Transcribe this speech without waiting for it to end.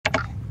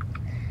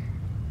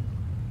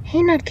Hey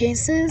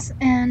nutcases,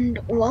 and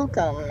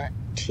welcome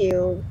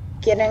to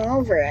Getting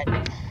Over It.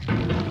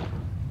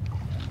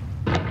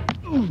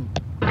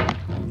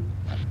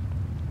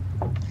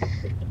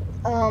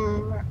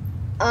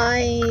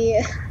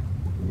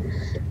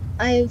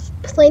 I've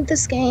played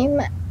this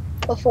game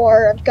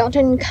before. I've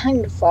gotten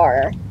kind of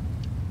far.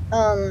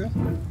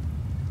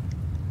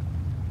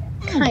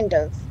 Kind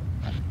of.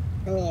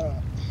 I mean...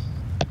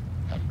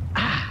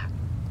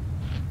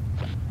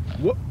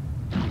 What?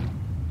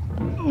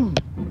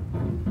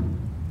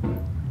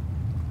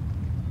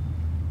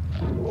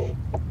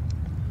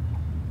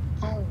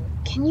 Oh,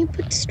 can you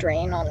put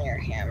strain on your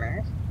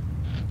hammer?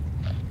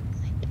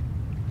 Like,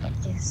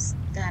 is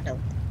that a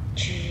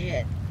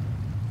legit...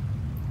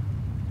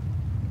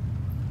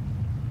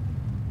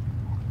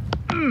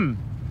 I'm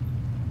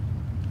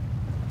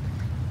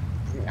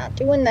not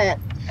doing that.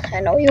 I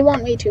know you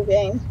want me to,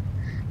 game.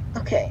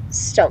 Okay,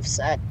 stuff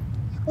set.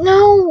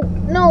 No!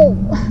 No!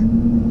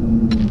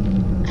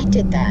 I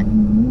did that.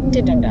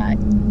 Didn't I?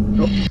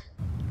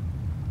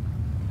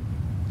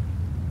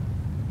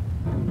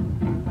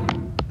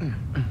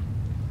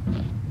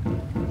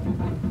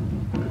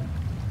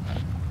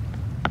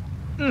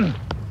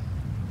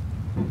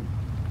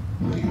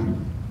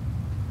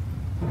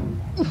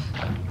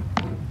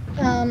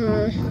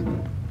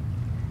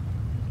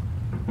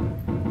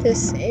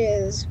 This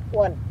is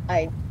what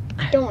I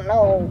don't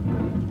know,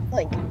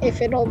 like, if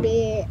it'll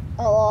be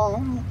a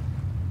long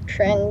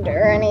trend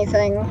or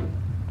anything.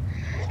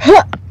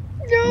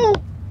 No!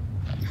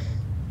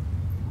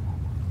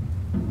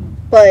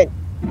 But,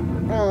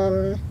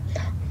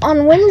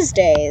 on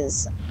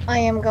Wednesdays, I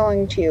am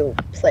going to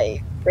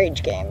play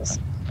rage games.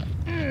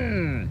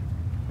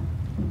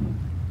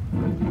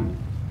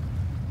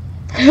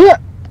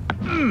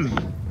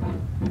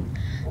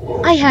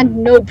 I had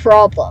no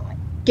problem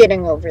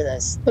getting over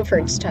this the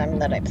first time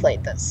that I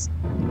played this.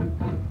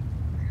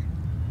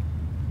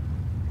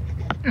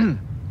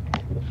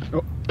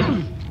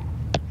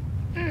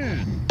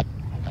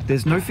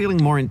 There's no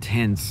feeling more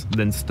intense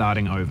than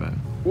starting over.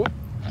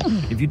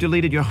 If you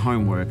deleted your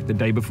homework the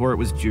day before it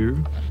was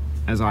due,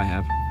 as I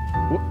have,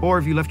 or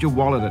if you left your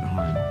wallet at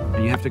home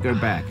and you have to go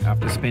back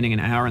after spending an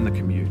hour in the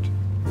commute.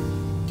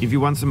 If you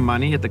won some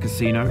money at the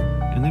casino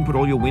and then put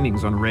all your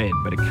winnings on red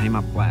but it came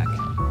up black.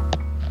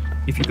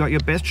 If you got your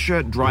best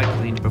shirt dry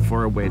cleaned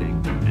before a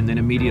wedding and then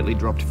immediately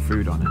dropped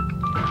food on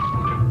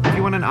it. If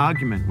you won an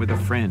argument with a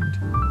friend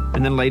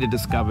and then later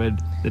discovered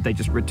that they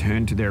just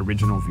returned to their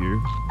original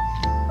view.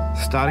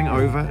 Starting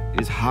over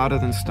is harder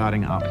than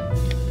starting up.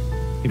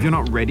 If you're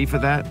not ready for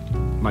that,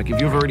 like if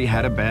you've already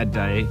had a bad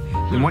day,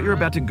 then what you're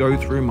about to go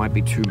through might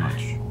be too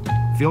much.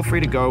 Feel free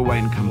to go away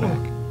and come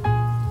back.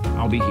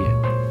 I'll be here.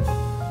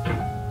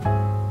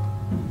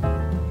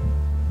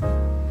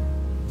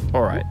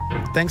 Alright,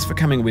 thanks for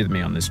coming with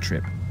me on this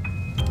trip.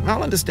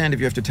 I'll understand if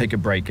you have to take a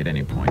break at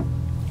any point.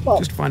 Well,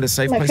 just find a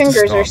safe my place to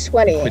fingers stop. are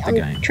sweaty. Quit the I'm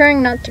game.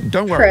 trying not to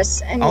Don't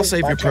press worry, any I'll save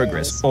your buttons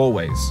progress,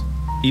 always.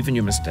 Even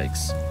your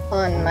mistakes.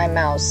 on my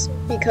mouse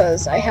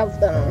because I have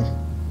them.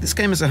 This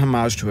game is a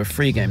homage to a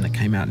free game that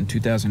came out in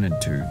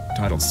 2002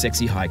 titled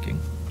Sexy Hiking.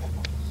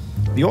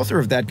 The author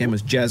of that game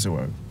was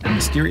Jazuo, a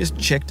mysterious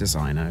Czech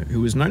designer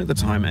who was known at the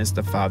time as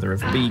the father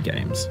of B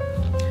games.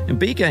 And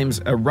B games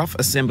are rough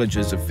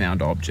assemblages of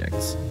found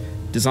objects.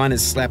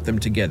 Designers slap them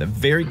together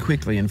very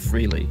quickly and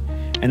freely,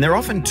 and they're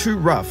often too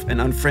rough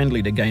and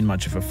unfriendly to gain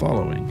much of a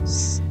following.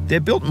 They're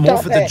built more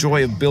for the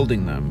joy of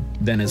building them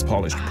than as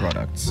polished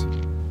products.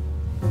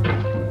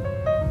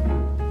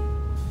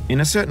 In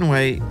a certain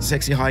way,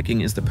 Sexy Hiking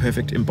is the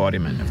perfect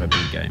embodiment of a B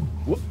game.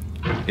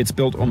 It's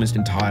built almost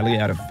entirely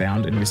out of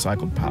found and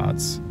recycled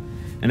parts,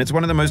 and it's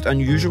one of the most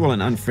unusual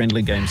and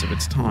unfriendly games of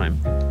its time.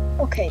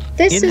 Okay,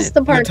 this is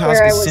the part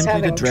where I was having trouble. Your task is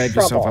simply to drag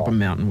yourself up a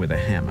mountain with a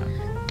hammer.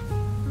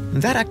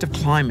 And that act of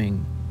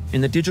climbing,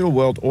 in the digital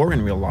world or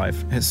in real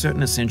life, has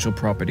certain essential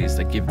properties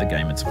that give the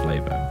game its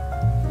flavor.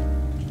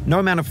 No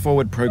amount of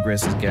forward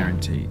progress is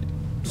guaranteed.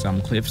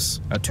 Some cliffs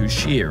are too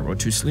sheer or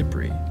too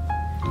slippery,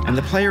 and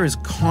the player is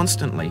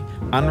constantly,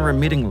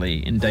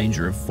 unremittingly in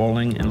danger of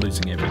falling and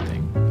losing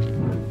everything.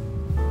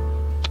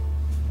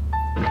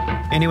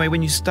 Anyway,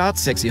 when you start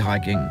Sexy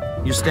Hiking,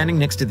 you're standing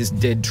next to this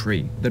dead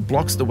tree that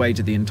blocks the way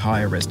to the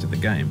entire rest of the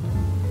game.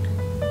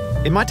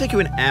 It might take you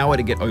an hour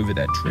to get over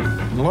that tree,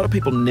 and a lot of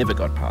people never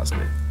got past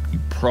it. You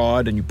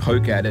prod and you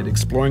poke at it,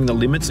 exploring the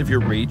limits of your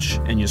reach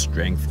and your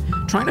strength,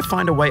 trying to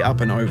find a way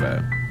up and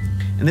over.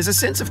 And there's a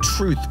sense of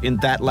truth in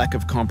that lack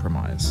of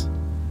compromise.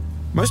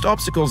 Most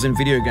obstacles in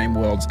video game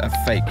worlds are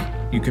fake.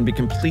 You can be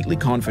completely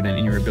confident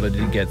in your ability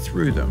to get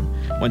through them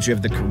once you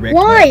have the correct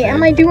Why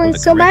am I doing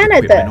so bad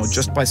at this? Or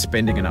just by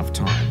spending enough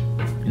time.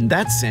 In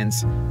that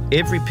sense,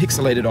 every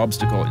pixelated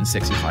obstacle in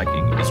Sexy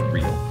Hiking is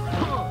real.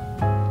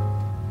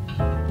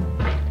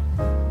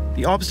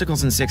 The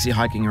obstacles in Sexy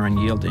Hiking are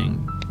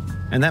unyielding,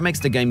 and that makes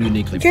the game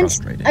uniquely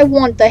frustrating. I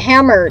want the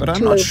hammer to move But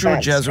I'm not sure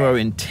faster. Jazuo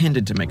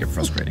intended to make a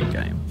frustrating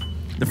game.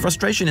 The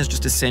frustration is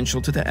just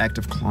essential to the act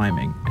of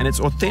climbing, and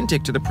it's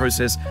authentic to the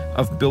process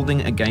of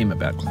building a game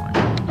about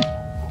climbing.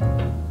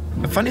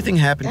 A funny thing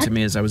happened to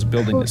me as I was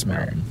building this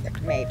mountain.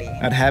 Maybe.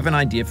 I'd have an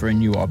idea for a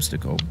new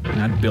obstacle,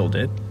 and I'd build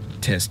it,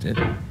 test it,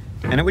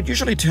 and it would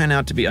usually turn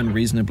out to be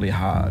unreasonably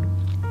hard.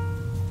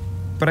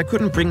 But I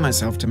couldn't bring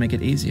myself to make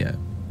it easier.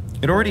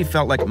 It already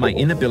felt like my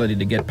inability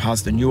to get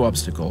past a new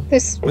obstacle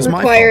was my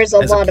requires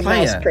fault a as lot a of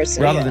mouse player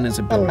precision rather than as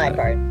a builder. on my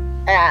part.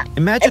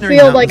 Imaginary I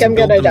feel like mountains I'm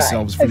build gonna die.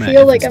 themselves I from our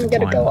feel like efforts I'm to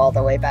gonna climb go all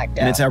the way back down.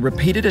 And it's our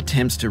repeated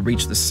attempts to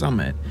reach the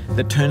summit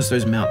that turns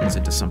those mountains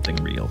into something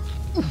real.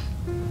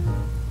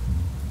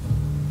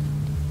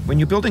 When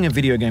you're building a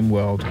video game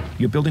world,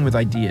 you're building with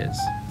ideas.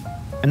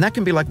 And that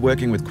can be like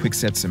working with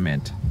quickset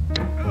cement.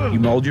 You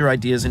mold your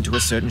ideas into a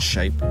certain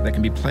shape that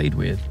can be played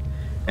with.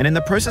 And in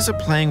the process of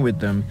playing with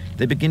them,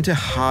 they begin to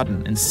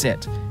harden and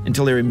set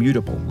until they're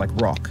immutable, like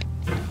rock.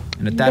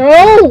 And at that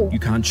point, you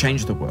can't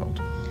change the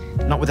world.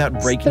 Not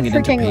without breaking it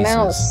into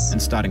pieces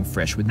and starting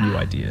fresh with new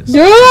ideas.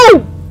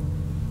 No!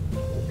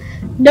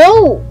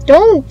 No,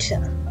 don't!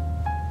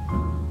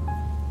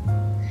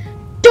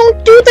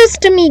 Don't do this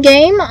to me,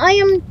 game! I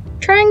am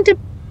trying to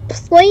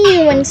play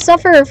you and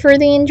suffer for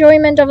the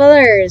enjoyment of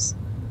others.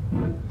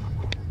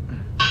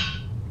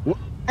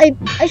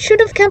 I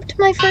should have kept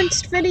my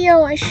first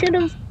video. I should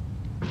have.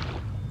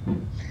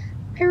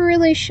 I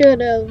really should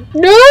have.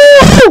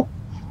 No!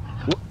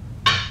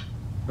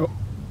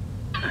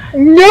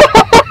 No!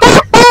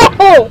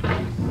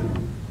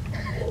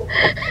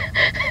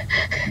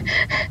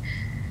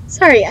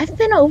 Sorry, I've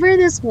been over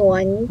this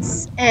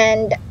once,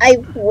 and I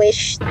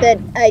wish that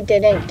I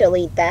didn't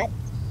delete that.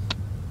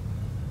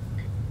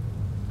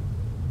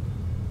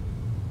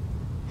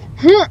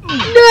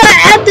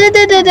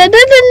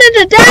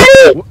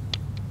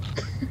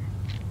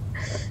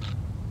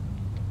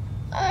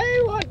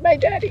 I want my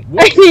daddy.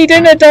 I need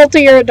an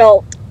adultier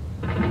adult.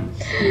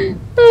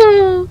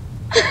 Oh.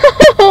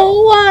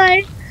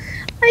 Why?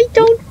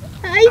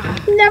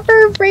 I've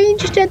never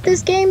raged at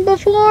this game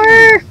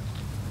before.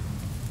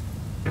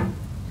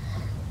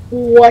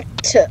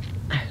 What?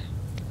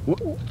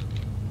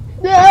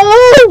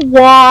 Oh,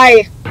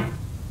 why?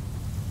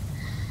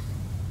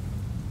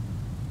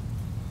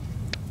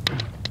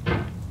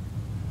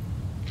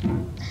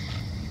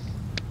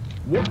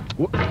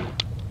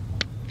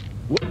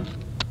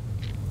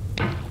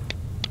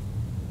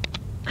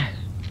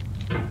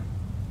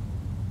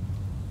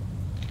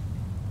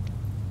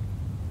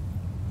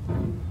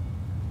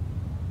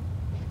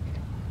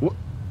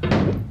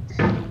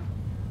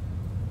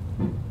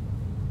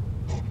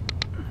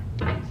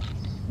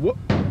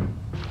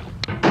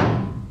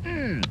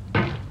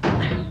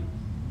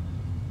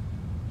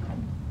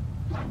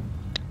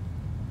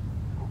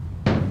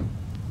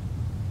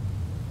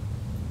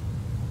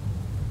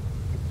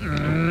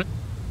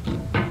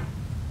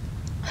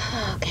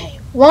 Okay,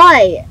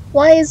 why?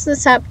 Why is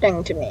this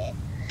happening to me?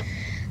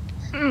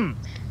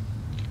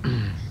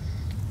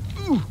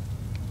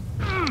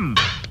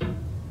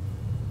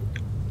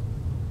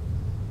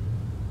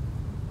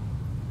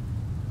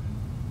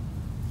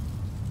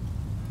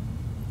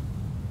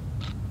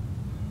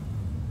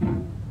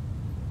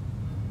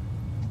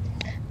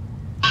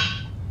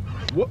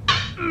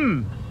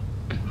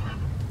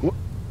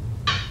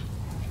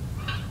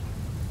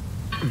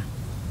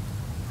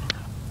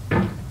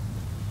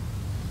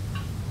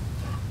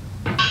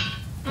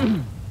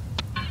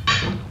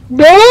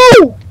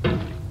 No!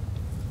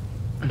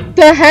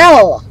 The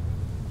hell?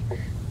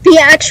 The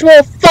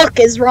actual fuck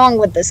is wrong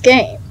with this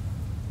game?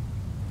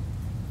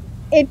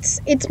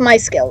 It's my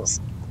skills.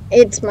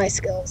 It's my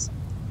skills.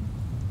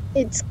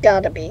 It's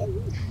gotta be.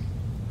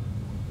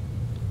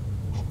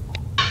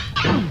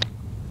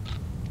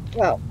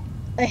 Well,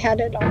 I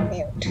had it on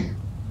mute.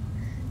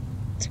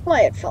 That's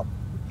why it felt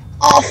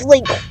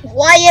awfully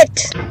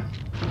quiet.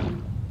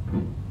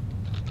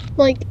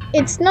 Like,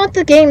 it's not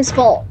the game's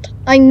fault.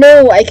 I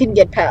know I can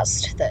get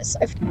past this.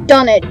 I've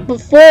done it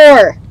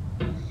before.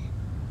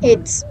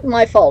 It's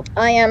my fault.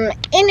 I am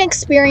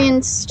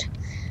inexperienced.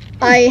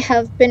 I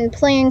have been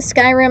playing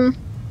Skyrim.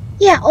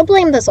 Yeah, I'll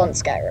blame this on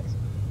Skyrim.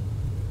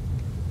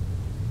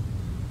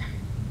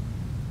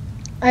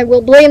 I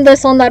will blame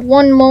this on that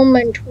one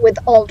moment with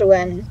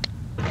Alduin.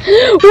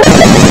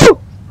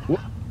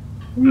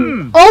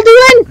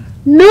 Alduin!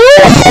 No!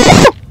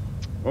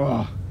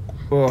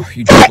 Oh,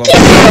 you just lost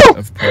a lot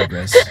of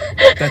progress.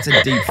 That's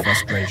a deep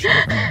frustration,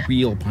 a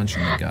real punch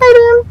in the gut.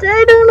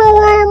 I don't know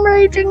why I'm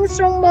raging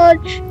so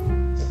much.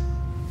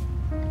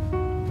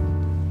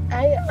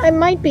 I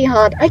might be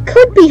hot. I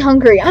could be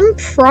hungry. I'm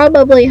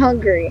probably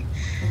hungry.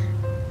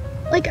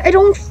 Like, I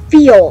don't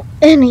feel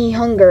any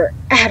hunger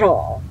at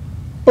all.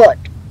 But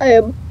I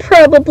am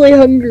probably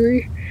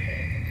hungry.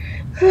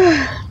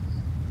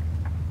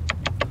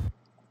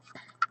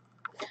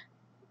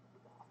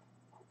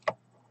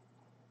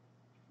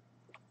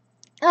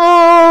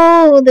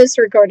 Oh, this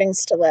recording's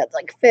still at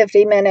like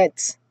 50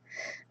 minutes.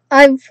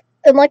 I've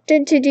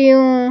elected to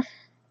do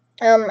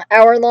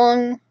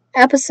hour-long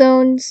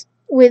episodes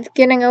with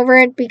Getting Over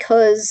It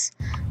because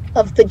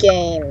of the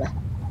game.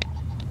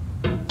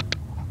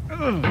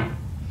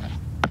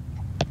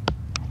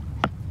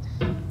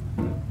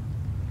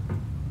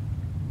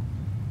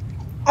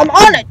 I'm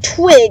on a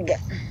twig!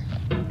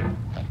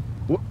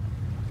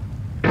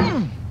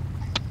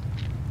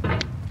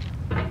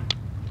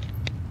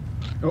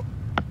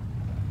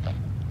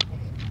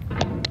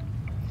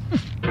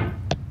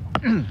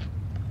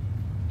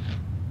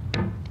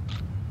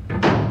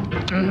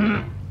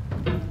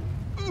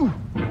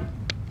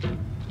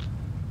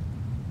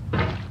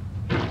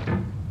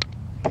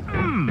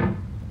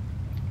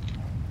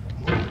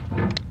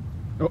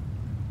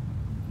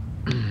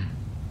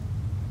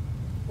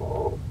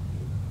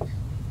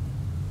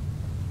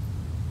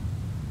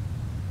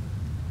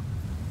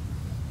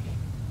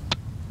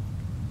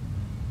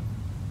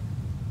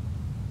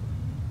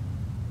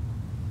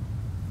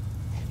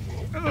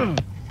 I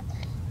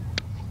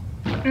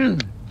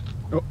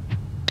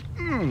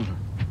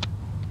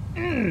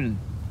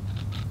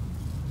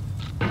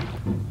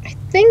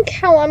think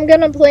how I'm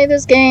gonna play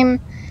this game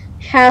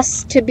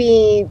has to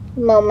be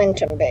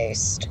momentum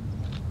based.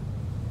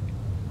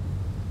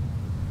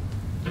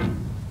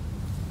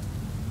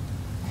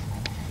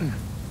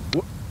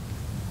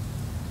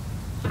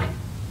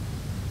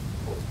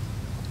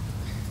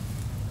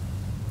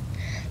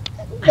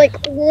 Like,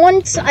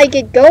 once I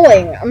get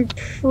going, I'm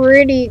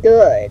pretty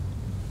good.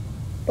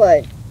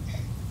 But...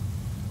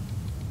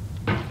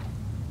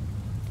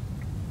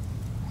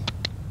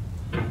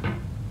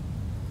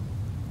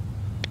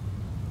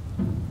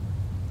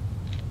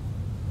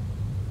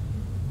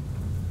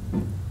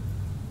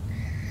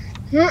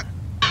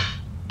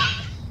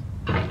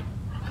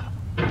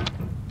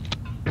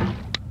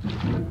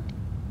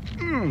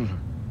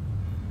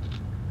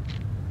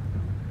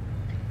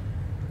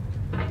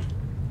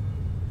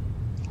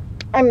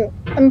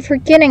 I'm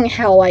forgetting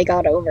how I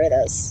got over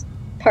this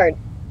part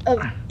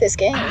of this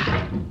game.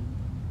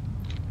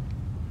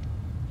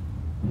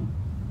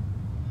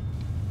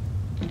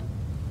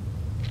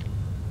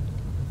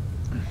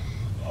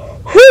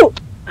 Whew!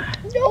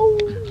 No!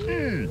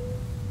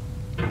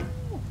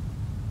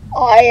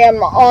 I am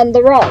on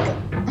the rock.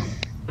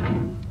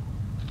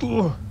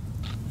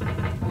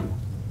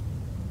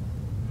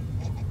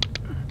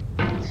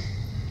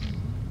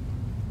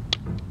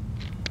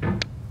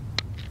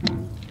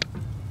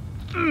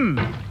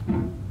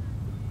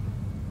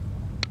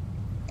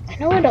 I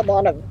know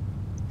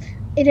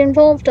it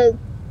involved a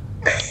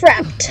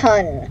crap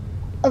ton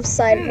of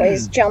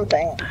sideways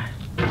jumping.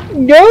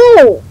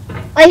 No!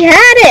 I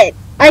had it!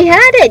 I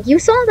had it! You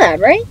saw that,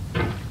 right?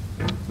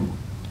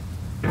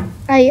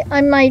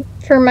 I might,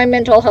 for my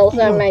mental health,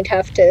 I might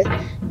have to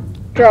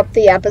drop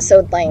the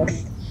episode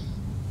length.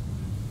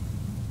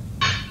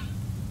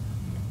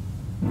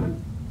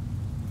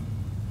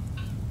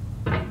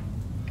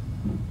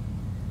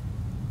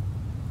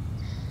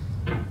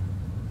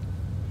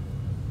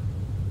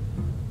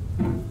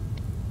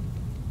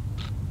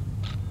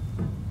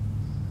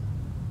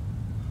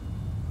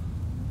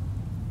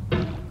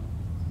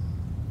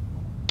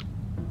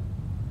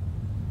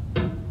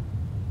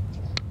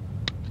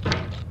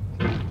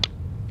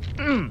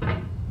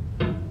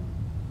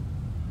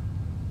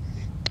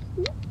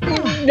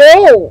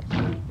 No!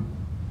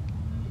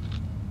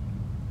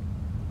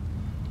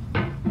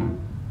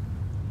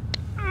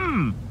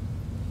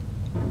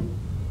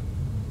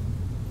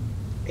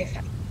 If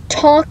I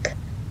talk,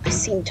 I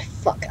seem to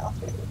fuck up.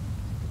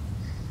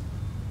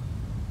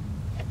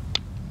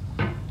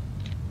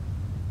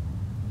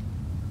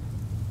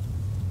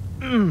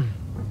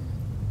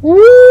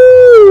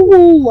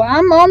 Woo!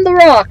 I'm on the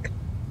rock.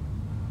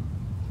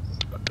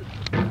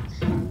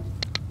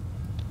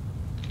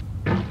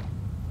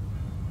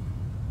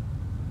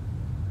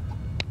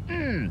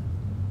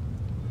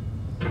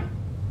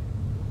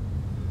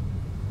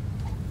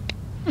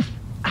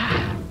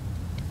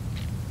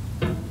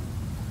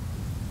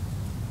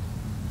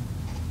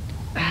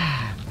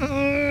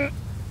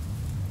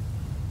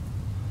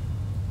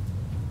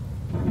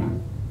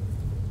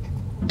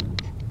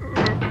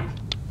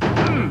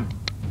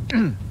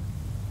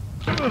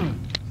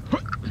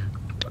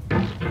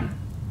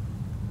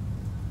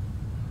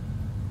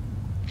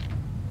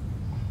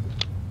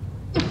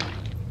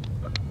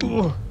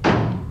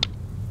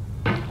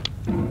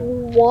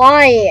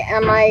 Why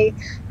am I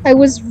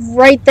was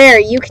right there.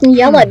 You can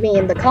yell at me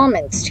in the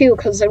comments too,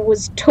 because it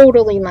was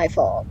totally my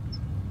fault.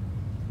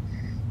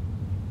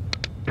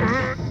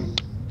 I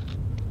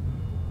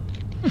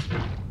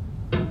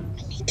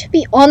need to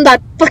be on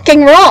that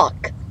fucking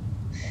rock.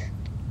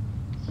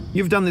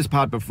 You've done this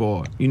part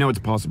before. You know it's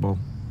possible.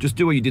 Just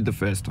do what you did the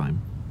first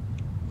time.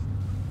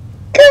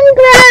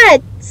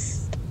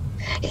 Congrats!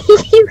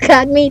 You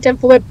got me to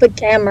flip the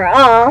camera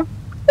off.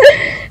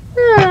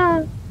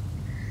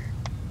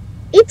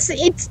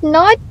 It's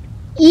not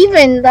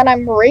even that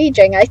I'm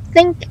raging. I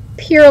think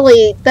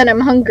purely that I'm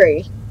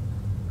hungry.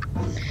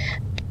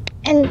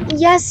 And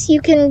yes,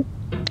 you can...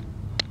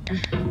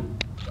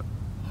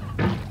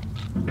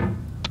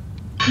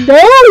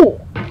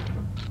 No!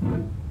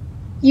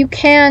 You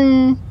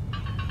can...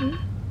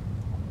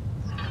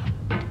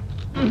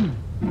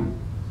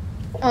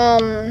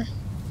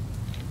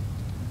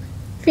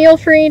 Feel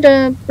free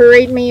to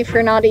berate me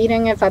for not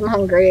eating if I'm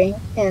hungry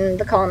in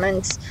the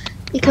comments.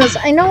 Because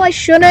I know I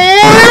shouldn't...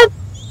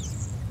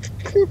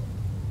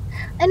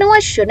 I know I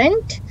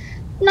shouldn't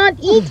not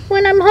eat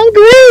when I'm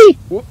hungry!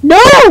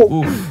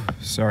 No! Oof,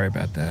 sorry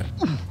about that.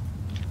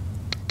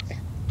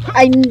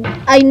 I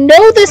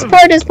know this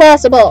part is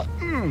possible.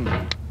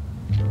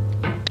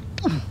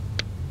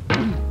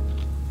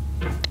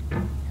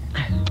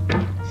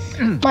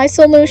 My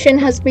solution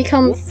has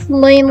become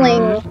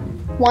flailing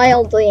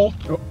wildly.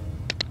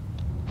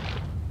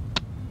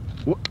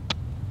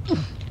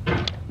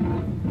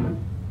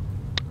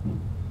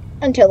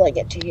 Until I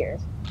get to here.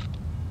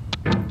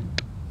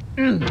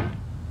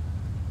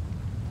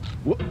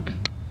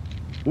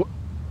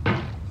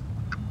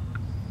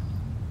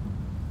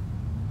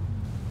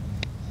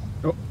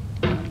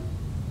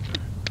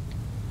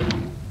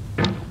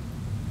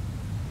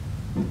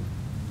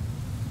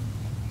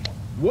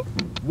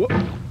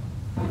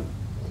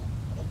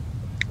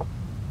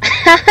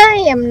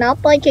 I am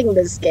not liking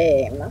this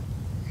game.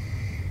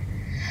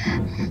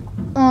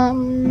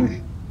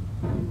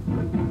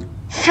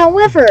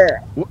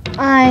 However,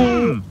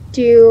 I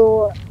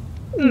do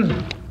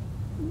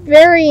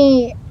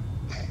very...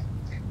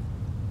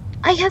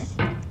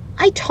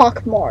 I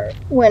talk more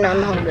when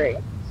I'm hungry.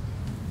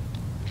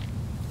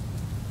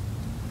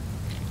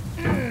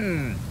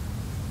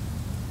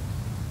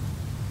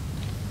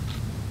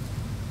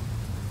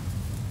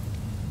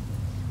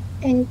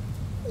 And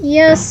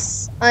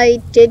yes,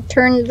 I did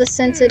turn the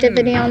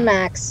sensitivity on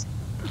max.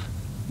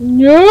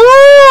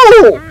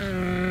 No!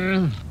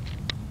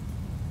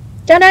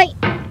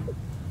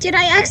 Did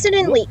I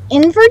accidentally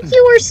invert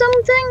you or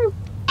something?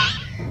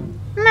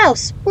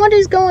 Mouse, what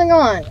is going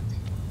on?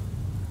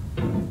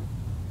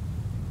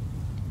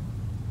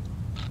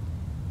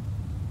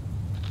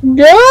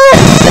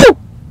 No!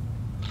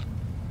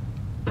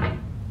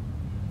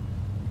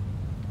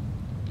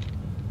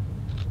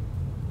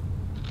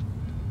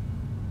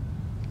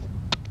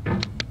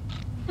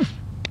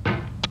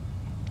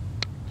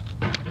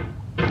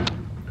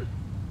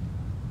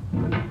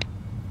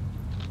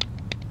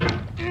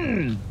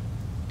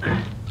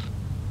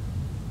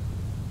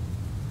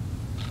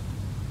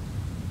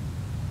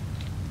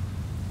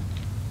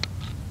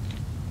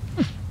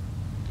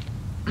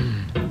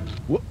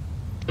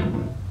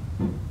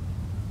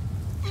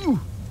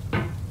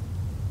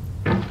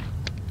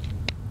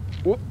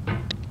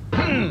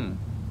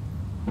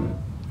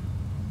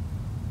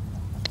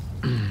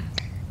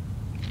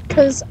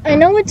 Because I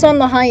know it's on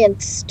the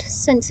highest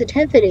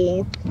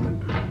sensitivity.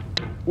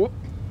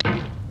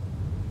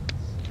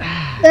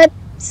 That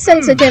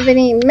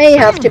sensitivity may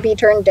have to be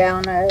turned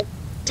down a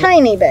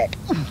tiny bit.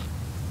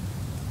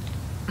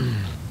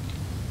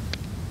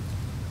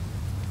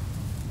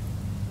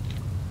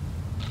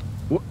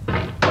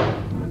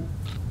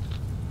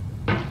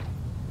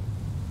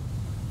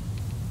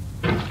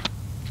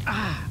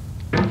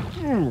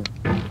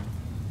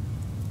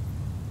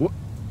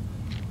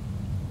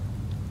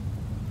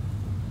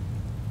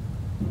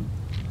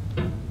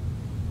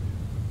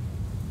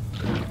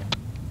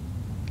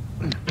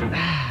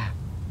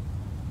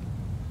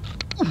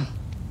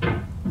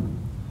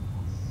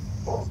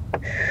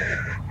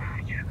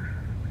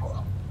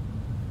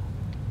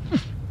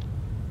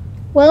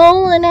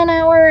 Well, in an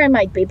hour, I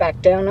might be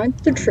back down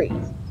at the tree.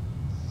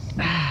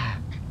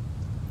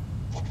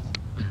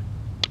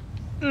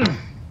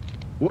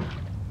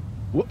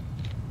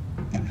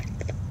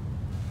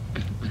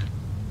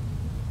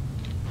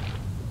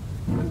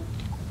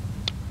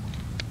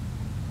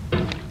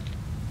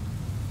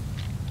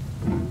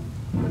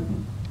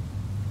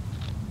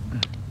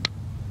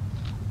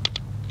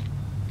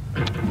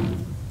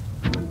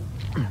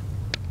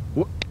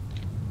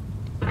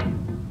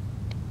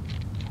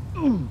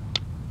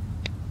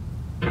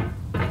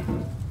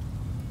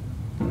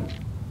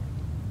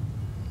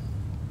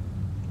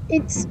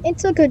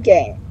 It's a good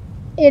game.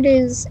 It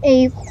is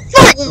a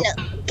fun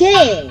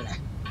game.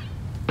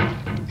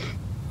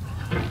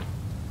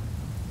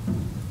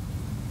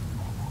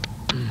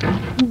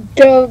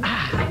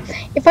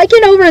 If I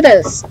get over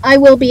this, I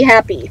will be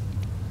happy.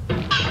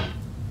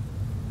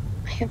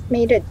 I have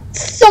made it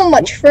so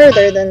much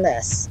further than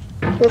this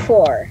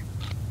before.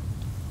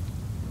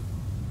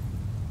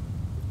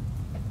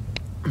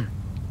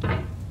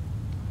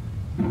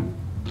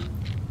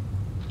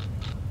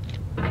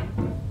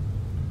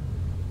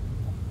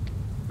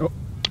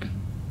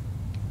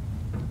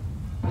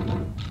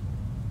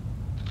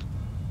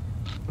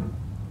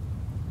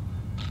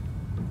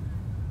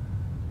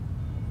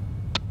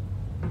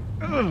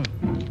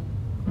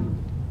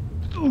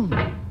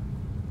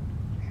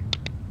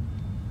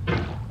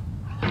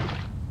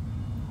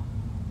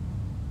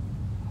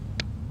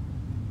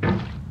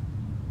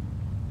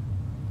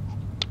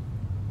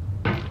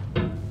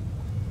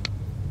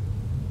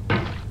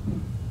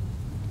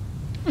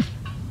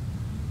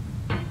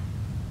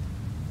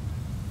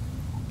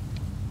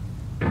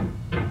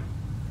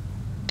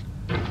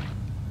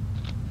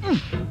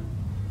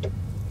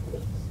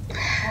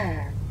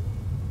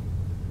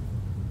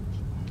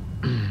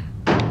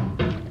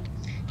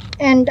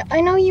 And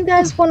I know you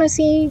guys want to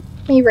see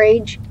me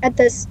rage at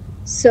this,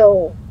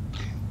 so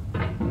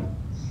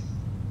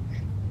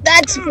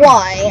that's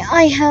why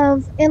I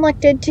have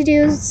elected to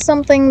do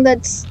something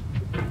that's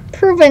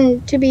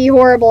proven to be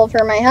horrible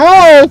for my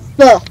health.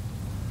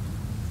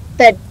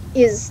 That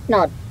is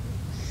not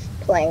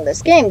playing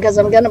this game, because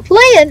I'm gonna play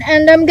it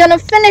and I'm gonna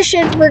finish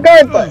it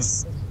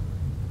regardless.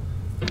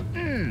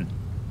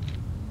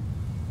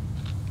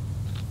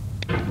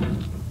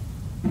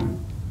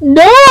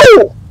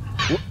 No!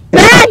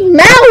 Bad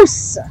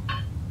mouse!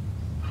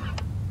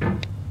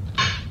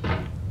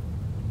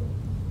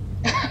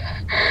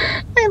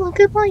 I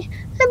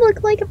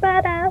look like a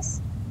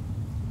badass.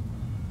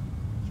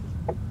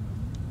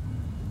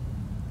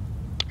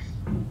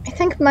 I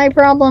think my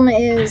problem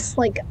is,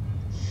 like,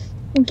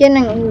 I'm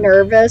getting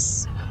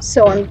nervous,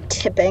 so I'm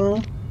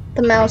tipping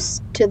the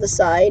mouse to the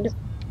side.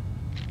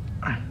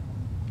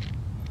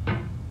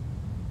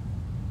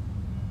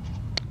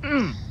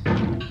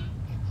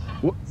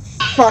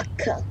 Fuck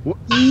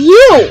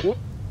you,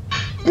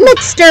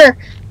 Mr.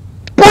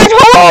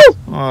 Butthole!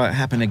 Oh, it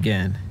happened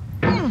again.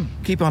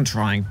 Keep on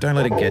trying. Don't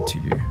let it get to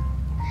you.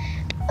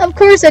 Of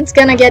course it's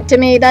gonna get to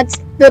me. That's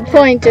the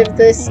point of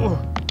this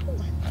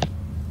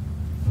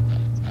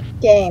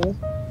game.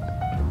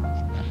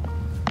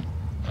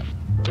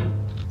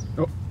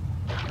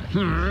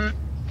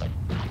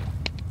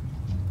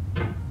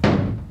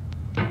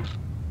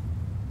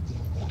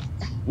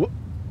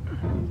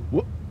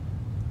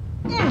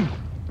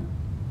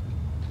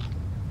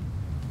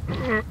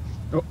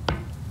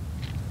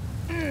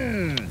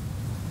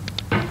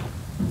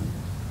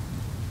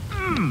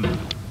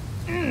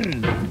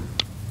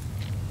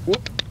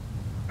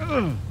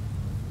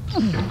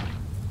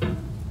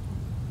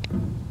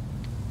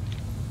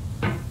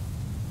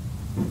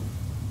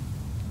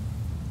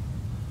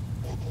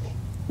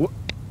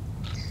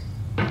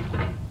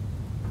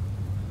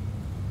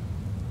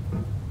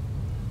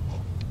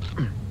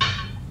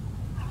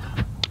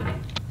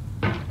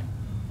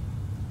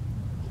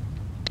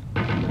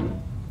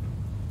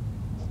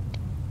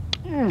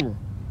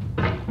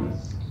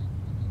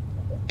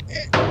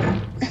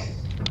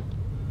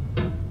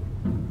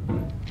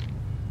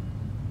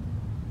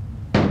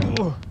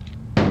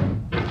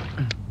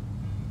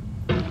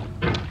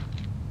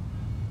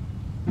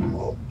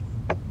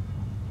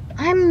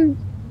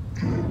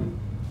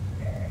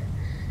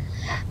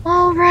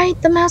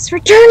 Alright, the mouse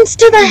returns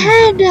to the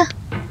head!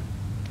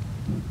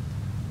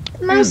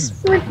 The mouse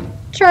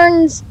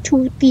returns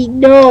to the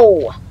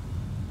no.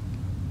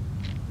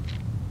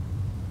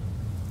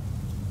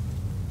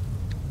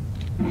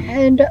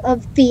 Head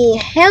of the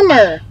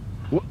hammer.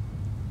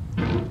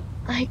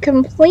 I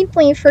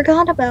completely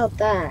forgot about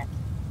that.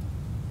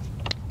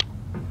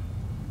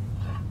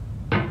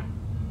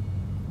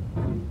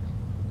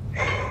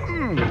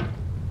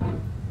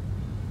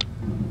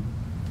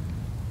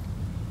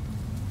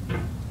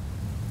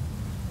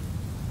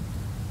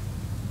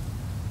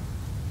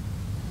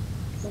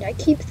 I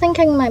keep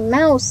thinking my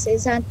mouse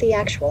is at the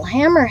actual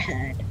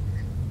hammerhead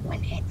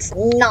when it's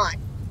not.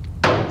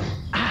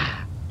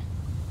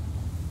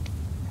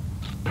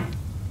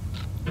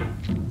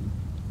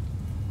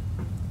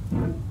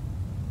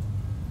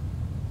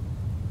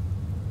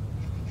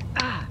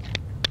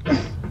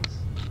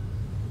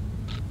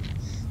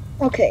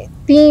 Okay,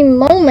 the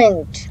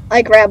moment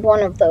I grab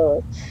one of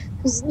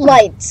those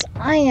lights,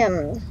 I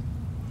am...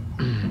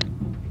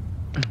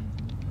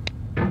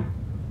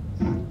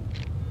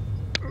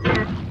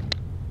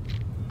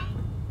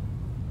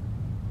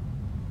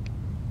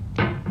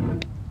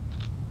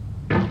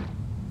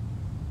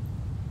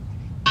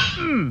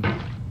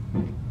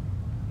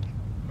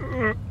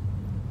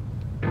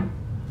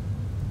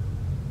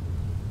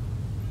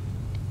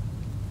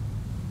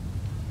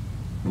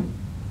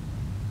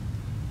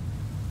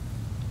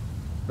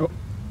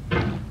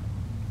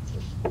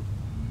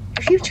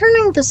 Are you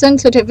turning the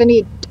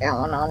sensitivity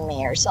down on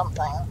me or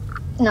something?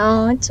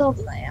 No, it's all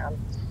bad.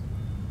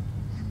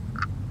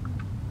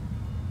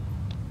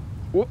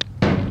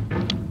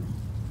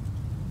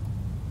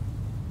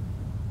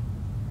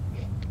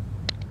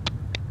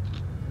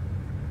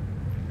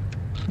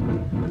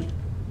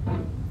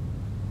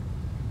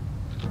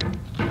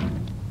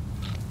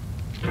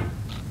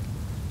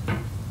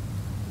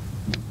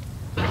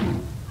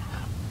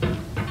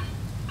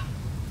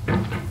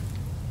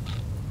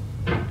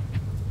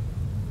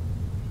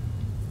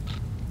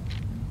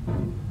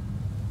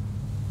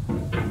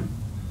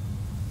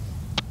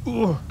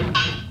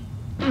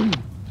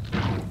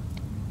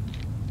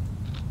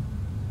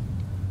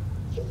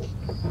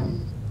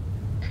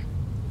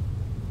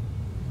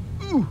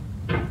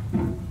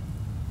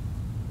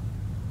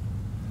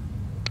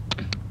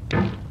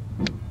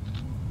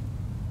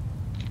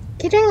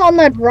 Getting on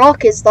that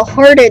rock is the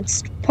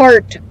hardest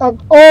part of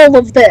all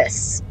of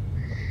this.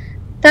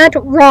 That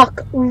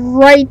rock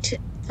right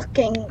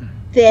fucking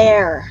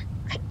there.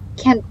 I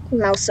can't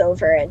mouse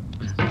over it.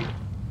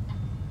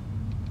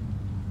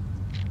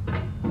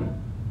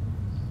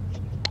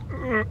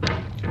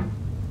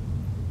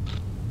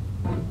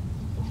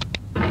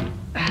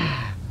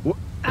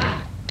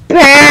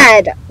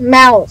 Bad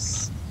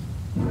mouse.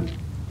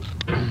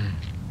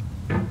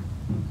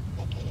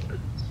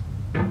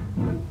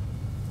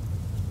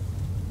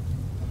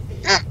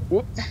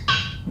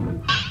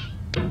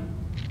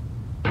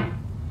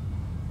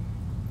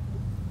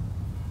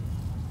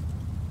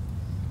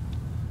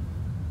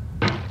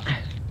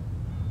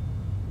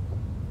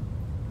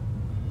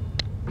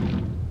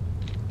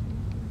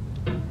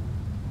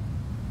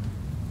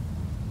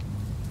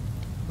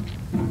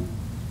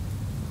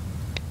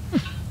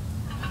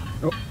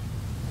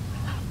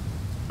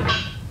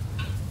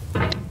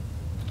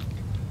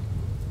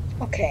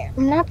 Okay,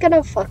 I'm not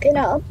gonna fuck it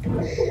up,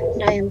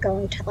 and I am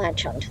going to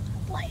latch onto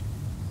that light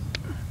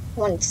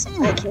once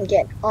I can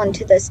get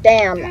onto this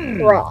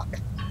damn rock.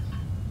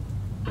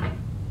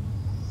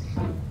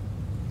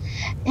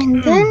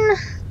 And then...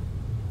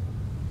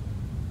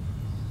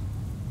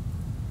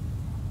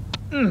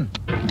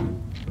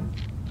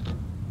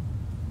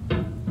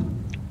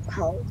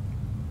 Well,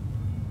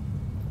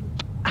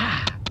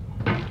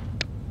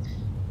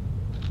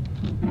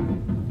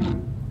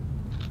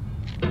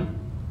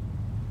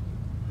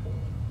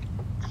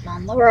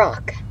 on the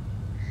rock.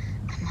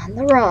 I'm on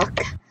the rock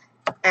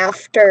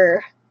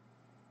after,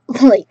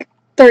 like,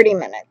 30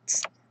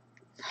 minutes.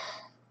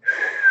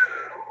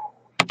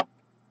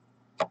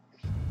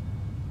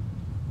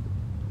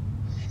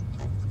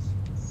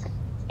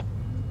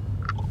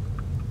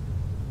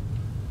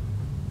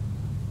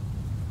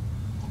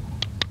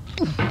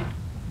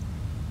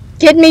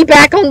 Get me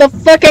back on the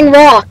fucking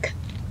rock!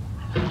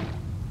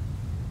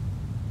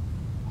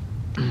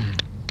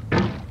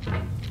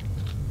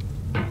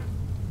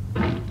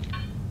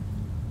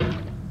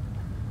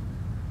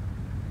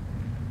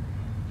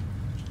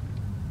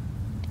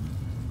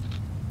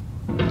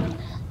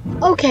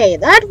 Okay,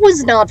 that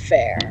was not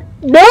fair.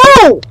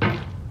 No!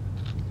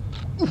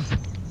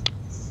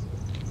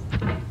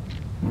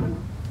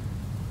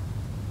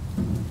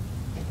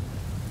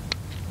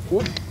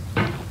 Whoop.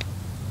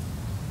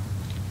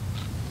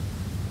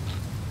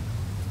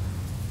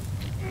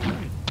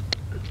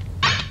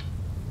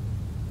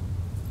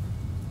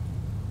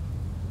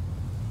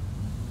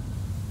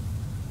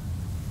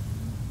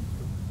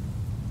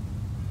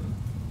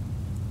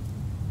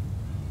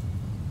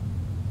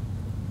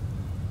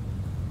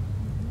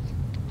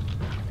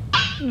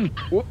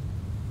 Whoop.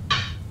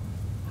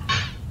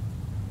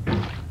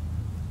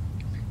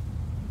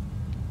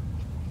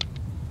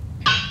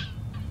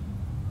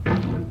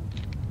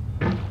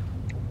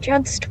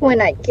 Just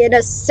when I get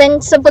a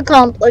sense of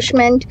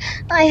accomplishment,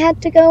 I had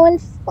to go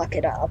and fuck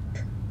it up.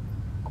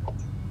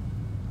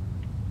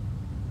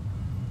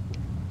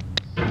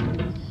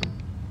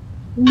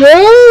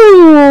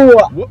 No!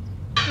 Whoop.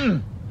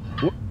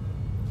 Whoop.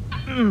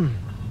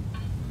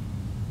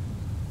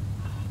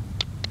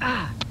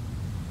 Ah.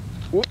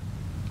 Whoop.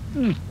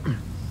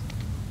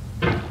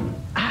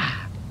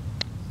 Ah.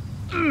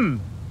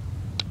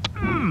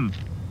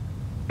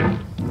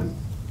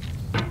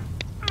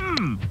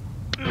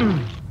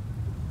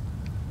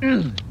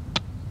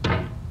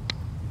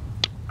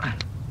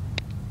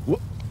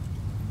 Whoop.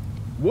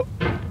 Whoop.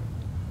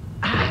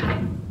 Ah.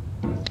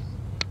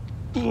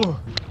 Ooh.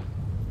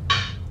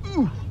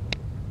 Ooh.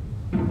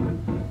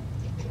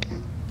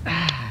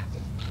 Ah.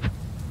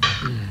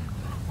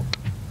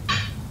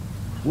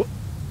 Whoop.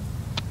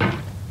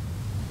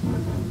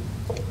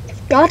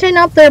 I've gotten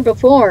up there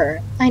before.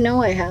 I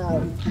know I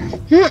have.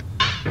 You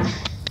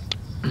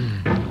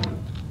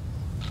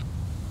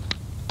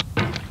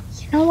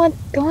know what?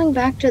 Going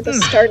back to the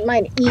start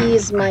might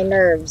ease my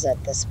nerves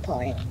at this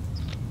point.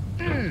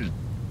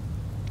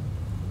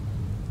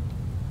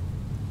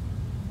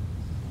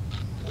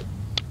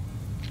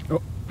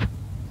 Oh.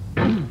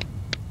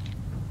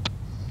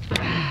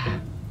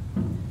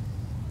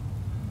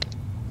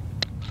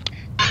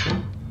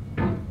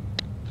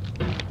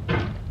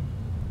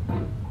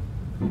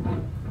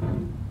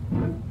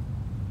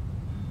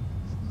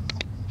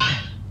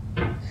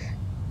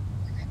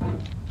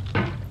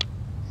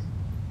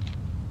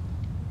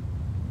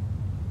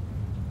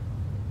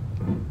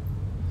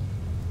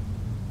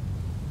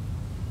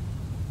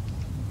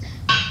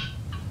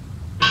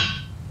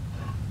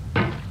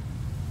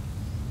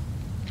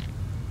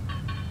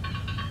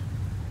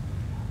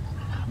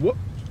 Whoop.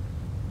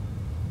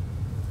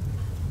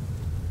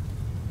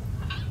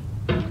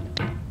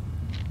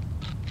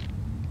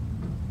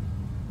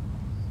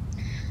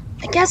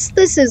 I guess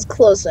this is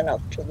close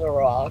enough to the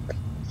rock.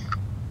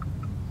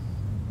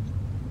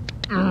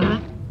 Oh.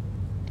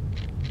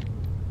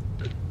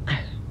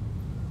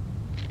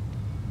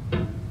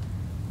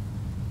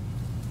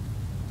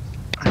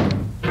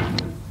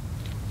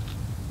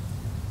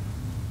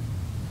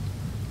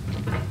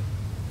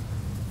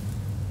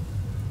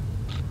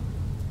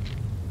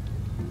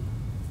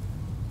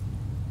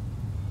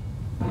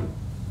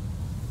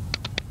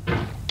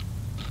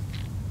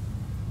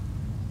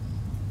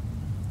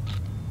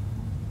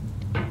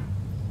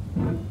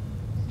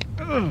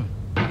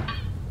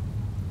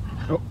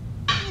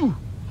 Ooh.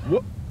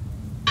 Whoop.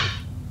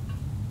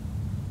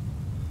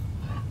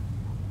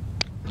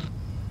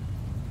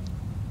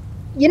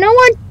 You know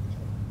what?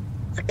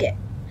 Okay.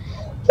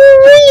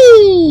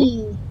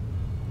 Whee!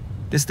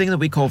 This thing that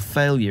we call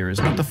failure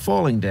is not the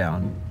falling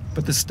down,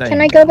 but the staying.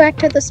 Can I go back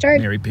to the start?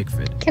 Mary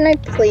Pickford. Can I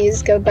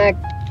please go back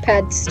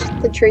past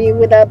the tree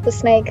without the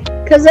snake?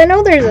 Because I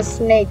know there's a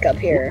snake up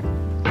here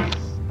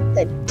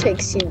that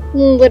takes you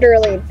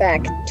literally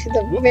back to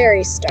the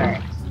very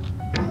start.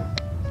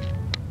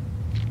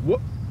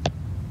 Whoop.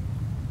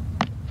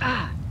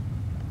 Ah.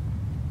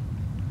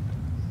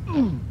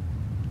 Ooh.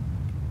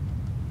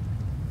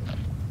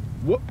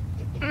 Whoop.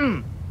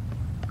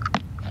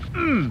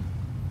 I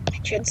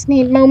just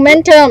need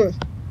momentum.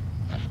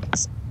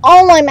 That's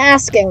all I'm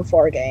asking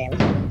for, game.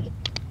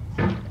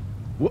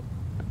 Whoop.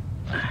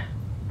 Ah.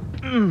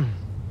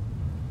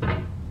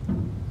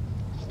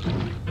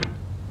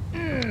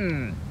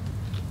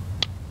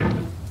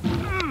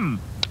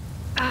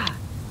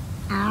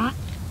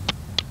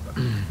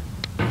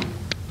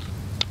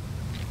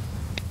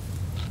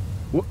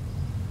 Whoop.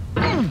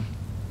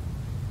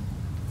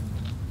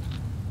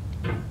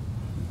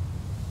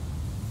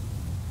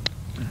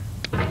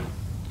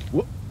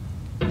 Whoop.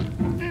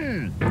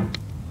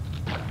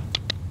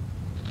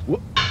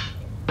 Whoop.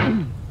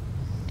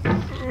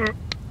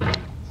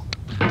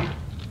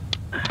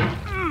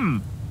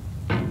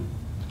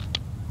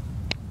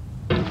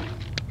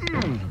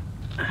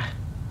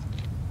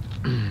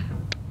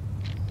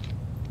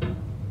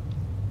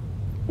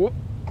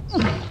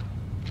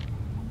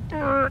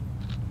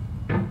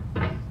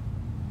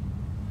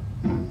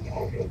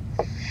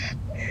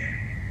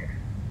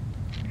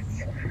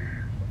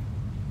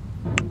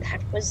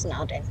 That was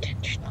not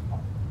intentional.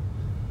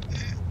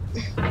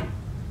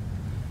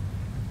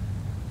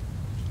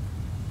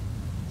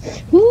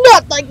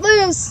 Not like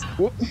this!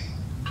 Whoop.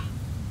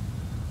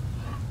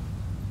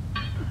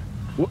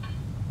 Whoop.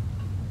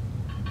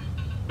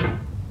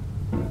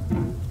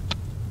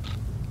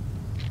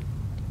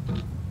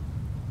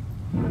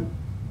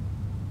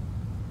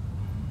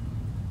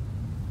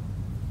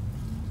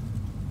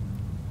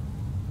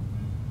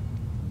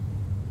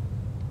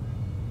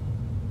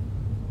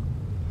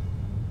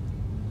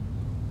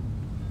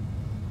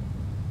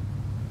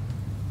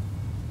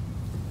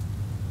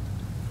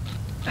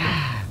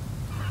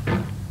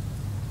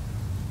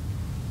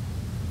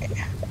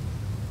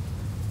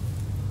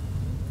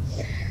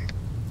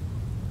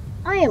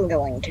 I am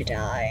going to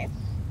die.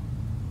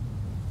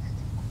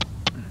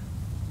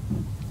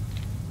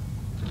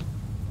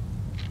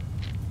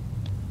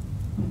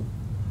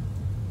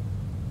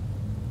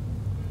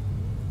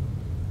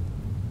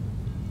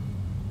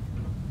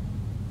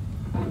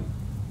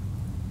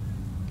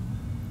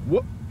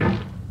 Whoop.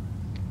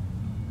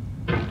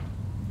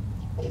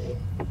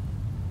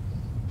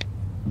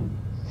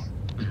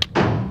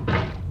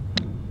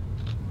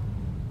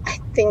 I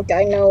think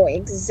I know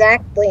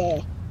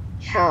exactly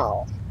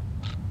how.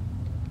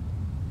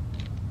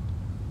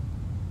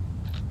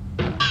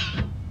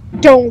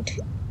 Don't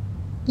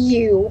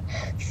you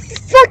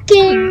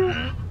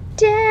fucking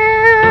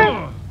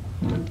dare!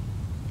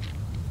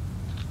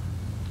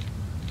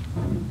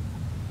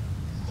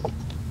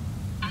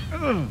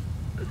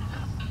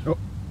 Oh.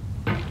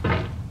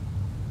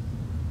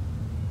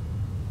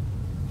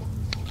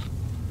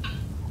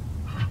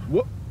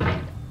 Whoop.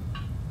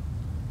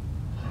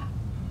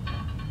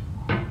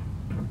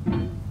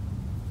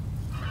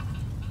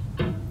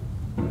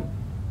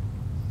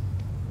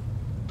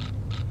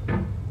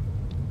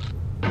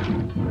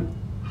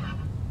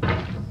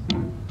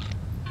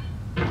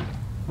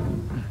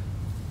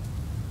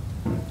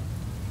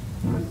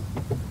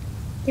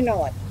 You know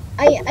what?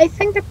 I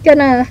think I'm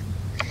gonna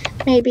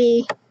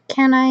maybe,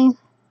 can I?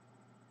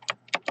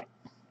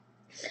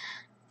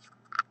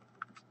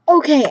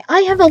 Okay,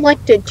 I have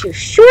elected to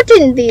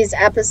shorten these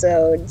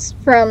episodes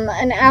from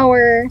an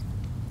hour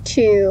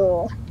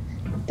to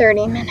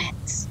 30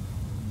 minutes.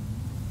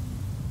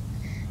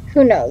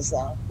 Who knows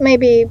though?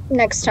 Maybe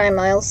next time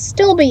I'll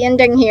still be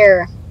ending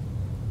here.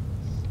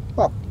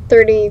 Well,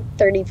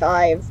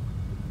 35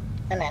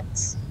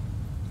 minutes.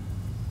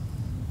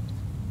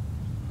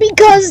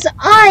 Because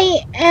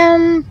I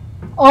am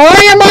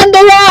on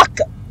the rock!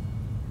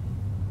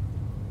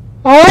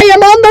 I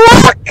am on the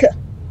rock!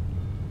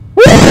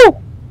 Woo!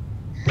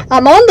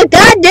 I'm on the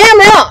goddamn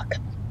rock!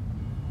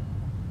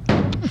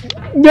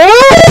 No!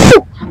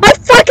 I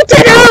fucked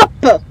it up!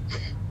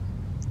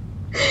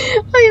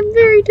 I am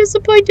very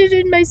disappointed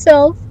in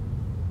myself.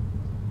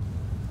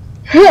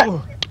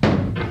 Oh.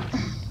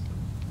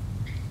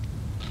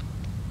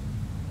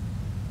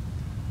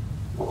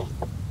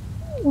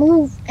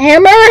 Move.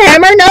 Hammer,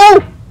 no!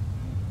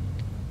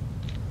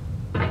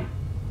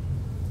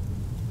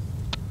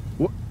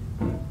 Whoop.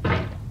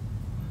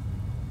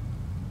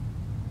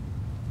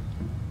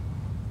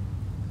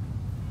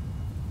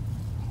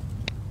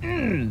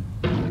 Mm.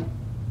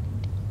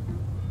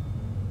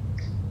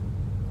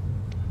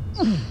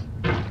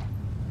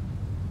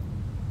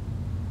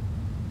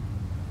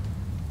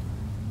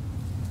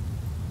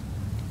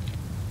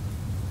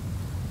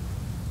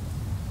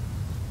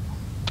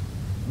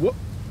 Whoop.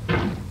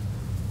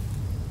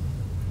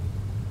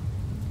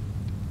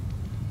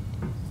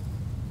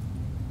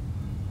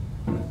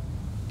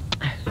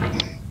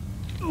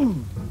 Ooh.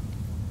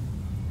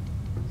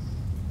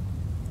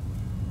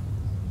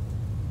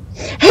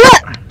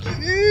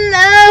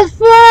 No,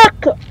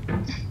 fuck!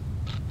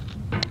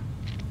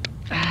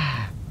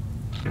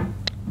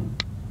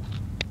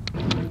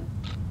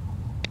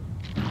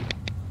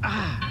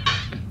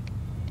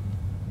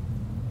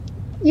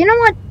 You know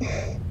what?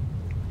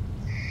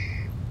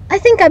 I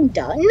think I'm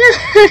done.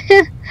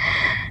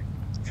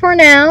 For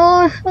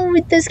now,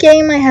 with this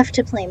game, I have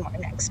to play more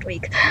next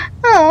week.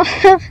 Oh,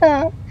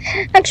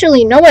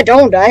 actually, no I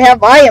don't. I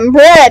am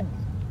bread.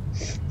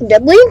 And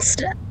at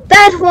least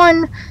that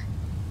one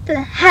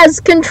has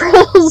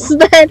controls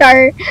that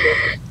are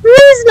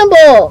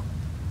reasonable.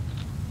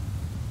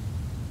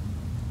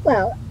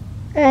 Well,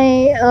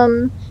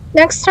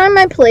 next time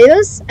I play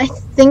this, I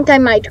think I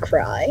might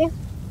cry.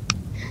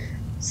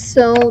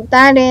 So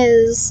that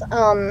is,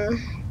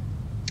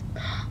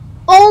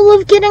 all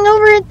of getting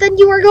over it that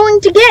you are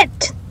going to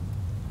get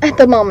at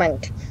the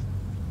moment.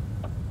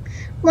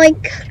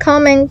 Like,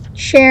 comment,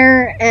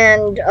 share,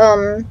 and,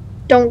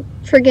 don't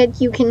forget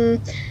you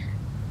can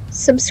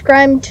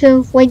subscribe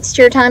to Waste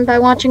Your Time by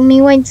watching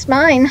me waste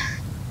mine.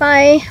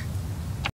 Bye.